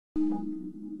It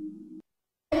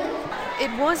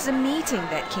was a meeting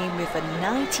that came with a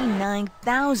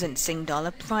 99,000 Sing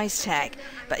dollar price tag,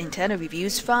 but internal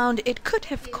reviews found it could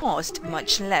have cost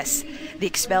much less. The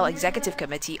expelled executive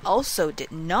committee also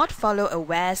did not follow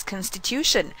Aware's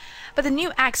constitution, but the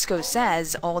new Exco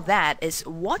says all that is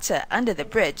water under the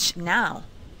bridge now.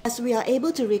 As we are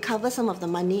able to recover some of the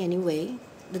money anyway,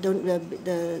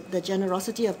 the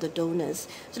generosity of the donors,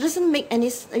 so it doesn't make any.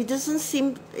 We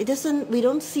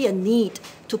don't see a need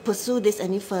to pursue this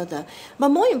any further. But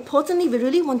more importantly, we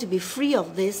really want to be free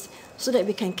of this so that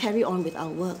we can carry on with our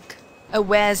work.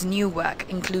 Aware's new work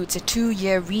includes a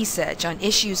 2-year research on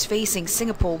issues facing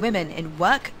Singapore women in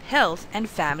work, health and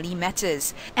family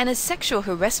matters, and a sexual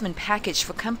harassment package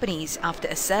for companies after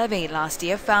a survey last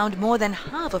year found more than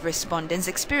half of respondents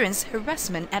experience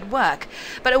harassment at work.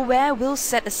 But Aware will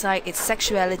set aside its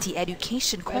sexuality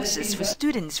education courses for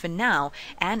students for now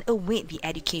and await the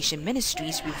Education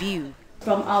Ministry's review.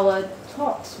 From our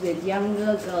talks with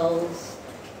younger girls,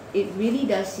 it really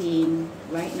does seem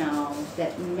right now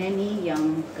that many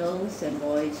young girls and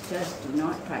boys just do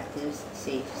not practice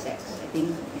safe sex. I think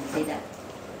we can say that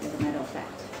as a matter of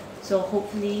fact. So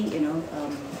hopefully,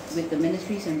 with the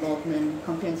ministry's involvement,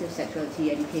 comprehensive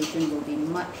sexuality education will be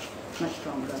much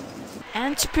stronger.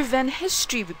 And to prevent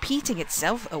history repeating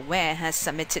itself, Aware has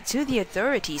submitted to the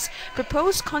authorities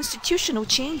proposed constitutional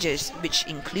changes which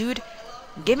include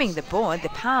giving the board the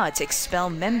power to expel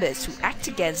members who act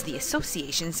against the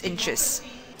association's interests.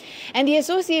 And the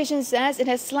association says it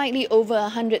has slightly over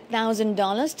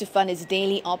 $100,000 to fund its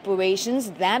daily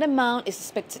operations. That amount is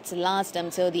expected to last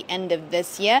until the end of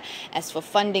this year. As for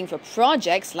funding for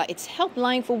projects like its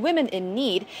helpline for women in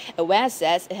need, Aware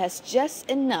says it has just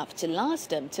enough to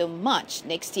last them till March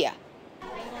next year.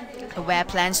 Aware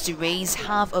plans to raise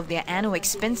half of their annual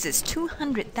expenses,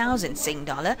 200,000 Sing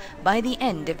dollar, by the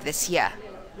end of this year.